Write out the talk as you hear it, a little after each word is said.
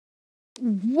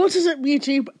What is up,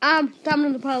 YouTube? I'm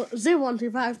Damon the Pilot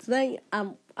 0125 today,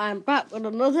 and I'm back with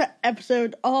another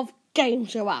episode of Game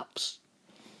Show Apps.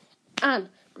 And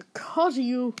because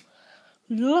you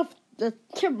love the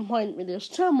Tipping Point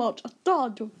videos so much, I thought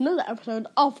I'd do another episode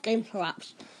of Game Show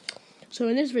Apps. So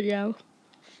in this video,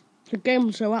 the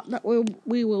Game Show app that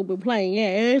we will be playing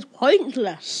is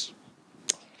Pointless.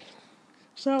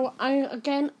 So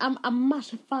I'm a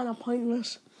massive fan of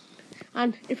Pointless.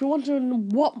 And if you want to know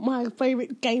what my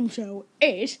favourite game show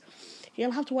is,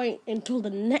 you'll have to wait until the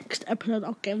next episode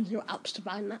of Game Show Apps to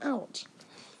find that out.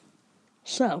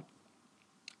 So,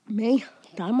 me,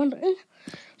 Diamond,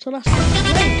 so let's start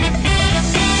playing.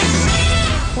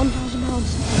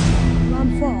 £1,000,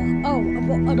 round 4. Oh,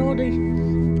 I'd already.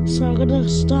 So I'm gonna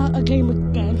start a game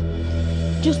again,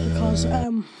 just because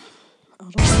I'm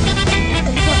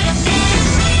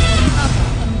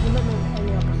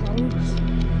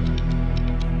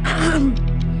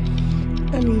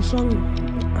any song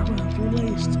I've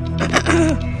released. I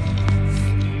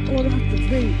would have to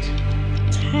beat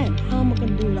 10. How am I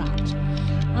going to do that?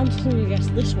 I'm just going to guess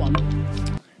this one.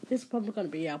 This is probably going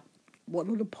to be one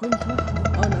of the pointer.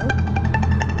 Oh no.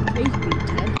 Please beat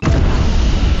 10.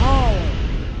 Oh.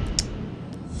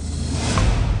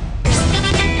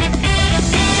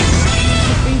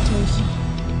 The Beatles.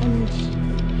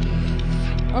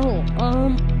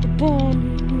 Born.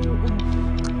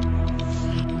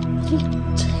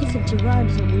 Ticket to Ride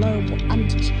is a low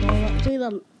anti-score. It's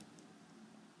either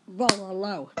wrong or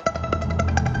low.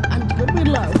 And it's going to be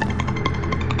low.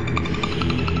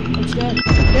 I'm scared.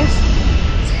 Yes,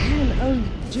 10 only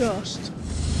just.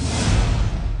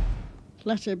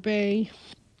 Let it be.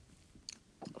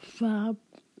 Fab.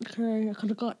 Okay, I could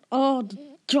have got. Oh,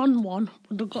 the John one.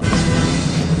 But I got.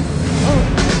 Oh,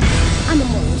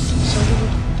 animals. So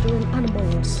we're doing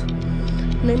animals.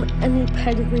 Name any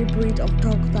pedigree breed of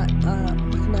dog that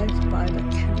recognized by the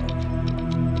kennel.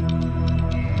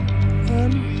 I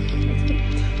think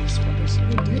this one is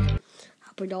really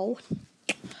Happy Doll.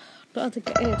 Don't have to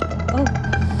get it. Oh,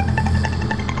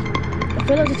 I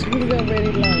feel like it's going to go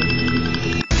really low.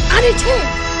 And it is!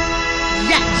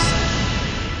 Yes!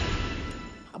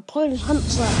 A Pointless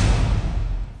Answer.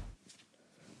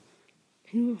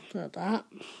 Like that.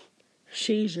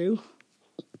 Shih Tzu.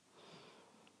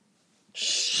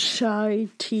 Shih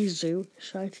Tzu.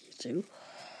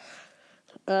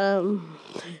 I'm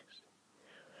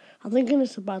thinking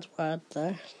it's a bad word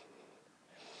there.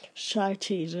 Shih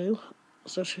Tzu.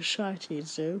 So Shih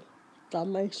Tzu.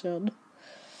 Dalmatian.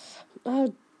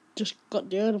 I just got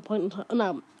the other point.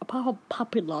 No, apart from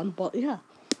Papillon, but yeah.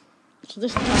 So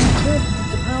this is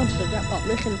 £250 to get back,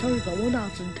 making a total of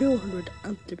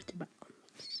 £1,250.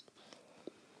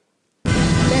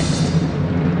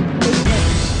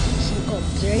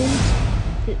 James,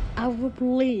 the Arab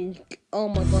League. Oh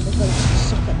my god, I'm going to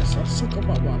suck at this. I suck at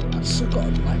that one. I suck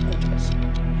at languages.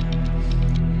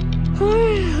 I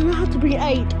have to be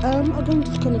 8. I'm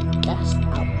just going to guess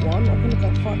at one. I'm going to go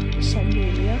for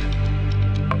Somalia.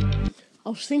 I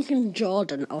was thinking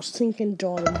Jordan. For some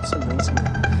reason.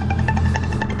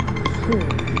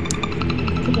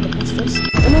 I'm going to guess this.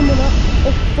 Remember that?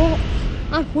 Oh,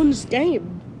 I won this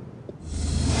game.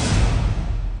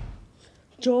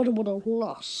 Jordan would have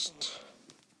lost.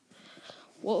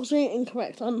 What was the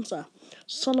incorrect answer?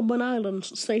 Solomon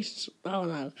Islands states. Oh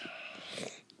no.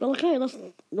 But okay, that's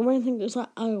the main thing is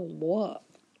that what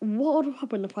would have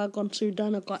happened if I had gone to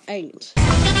Sudan and got 8? I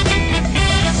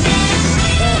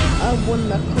won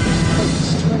the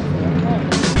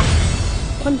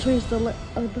countries. The look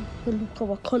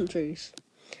of our countries.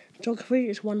 Geography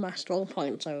is one of my strong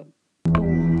points. So.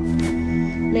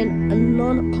 Name a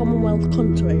non-Commonwealth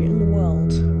country in the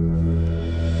world.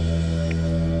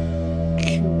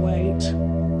 Kuwait.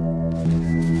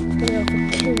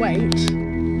 Kuwait.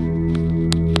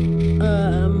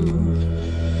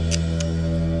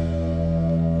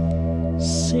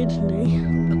 Sydney.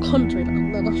 A country.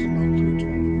 No, that's not a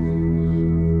country.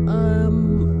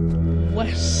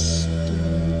 Western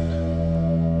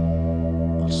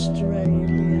Australia.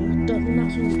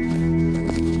 Nothing.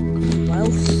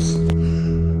 Commonwealth.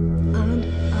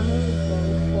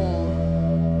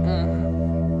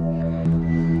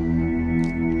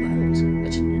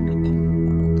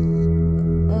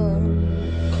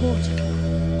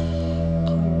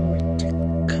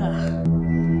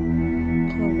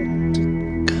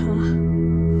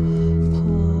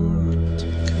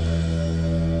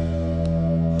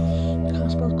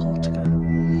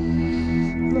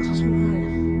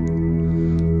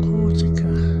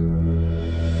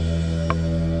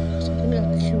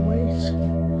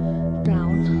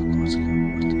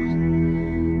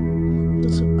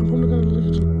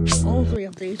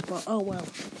 these, but oh well.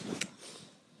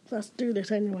 Let's do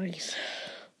this anyways.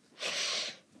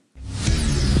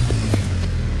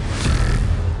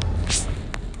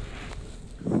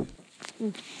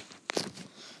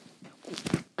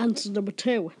 Answer number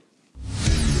 2.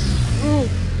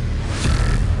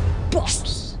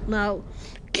 Boss. Now,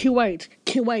 Kuwait.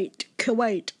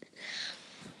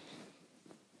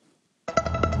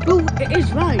 Oh, it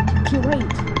is right.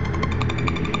 Kuwait.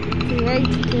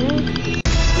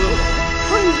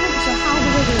 Point answer. How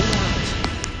did I do that?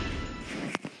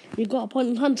 You got a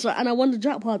point answer, and I won the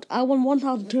jackpot. I won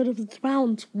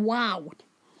 £1,250. Wow.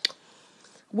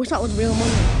 Wish that was real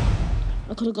money.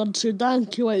 I could have gone to Sudan,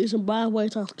 Kuwait, Zimbabwe,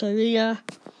 South Korea,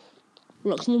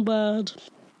 Luxembourg,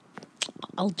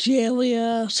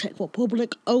 Algeria, Czech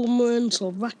Republic, Oman,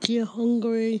 Slovakia,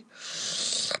 Hungary.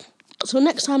 So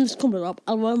next time this comes up,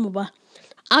 I'll remember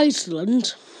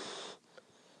Iceland,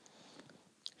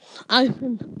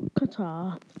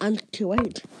 Qatar, and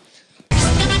Kuwait.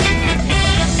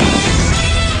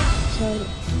 So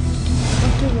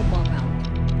let's do the ball out.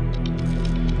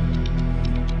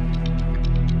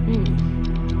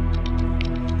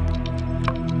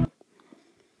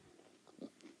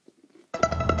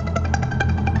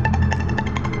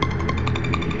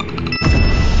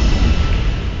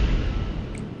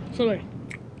 Sorry.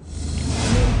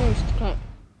 I'm first, can't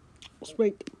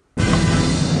speak.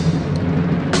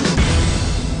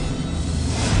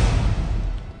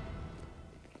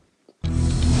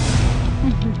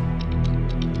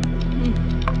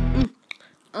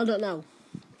 I don't know.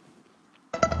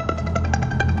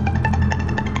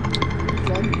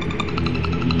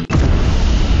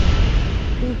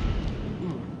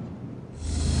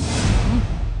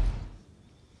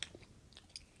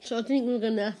 So I think we're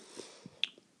gonna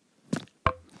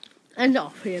end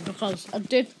off here because I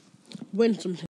did win something.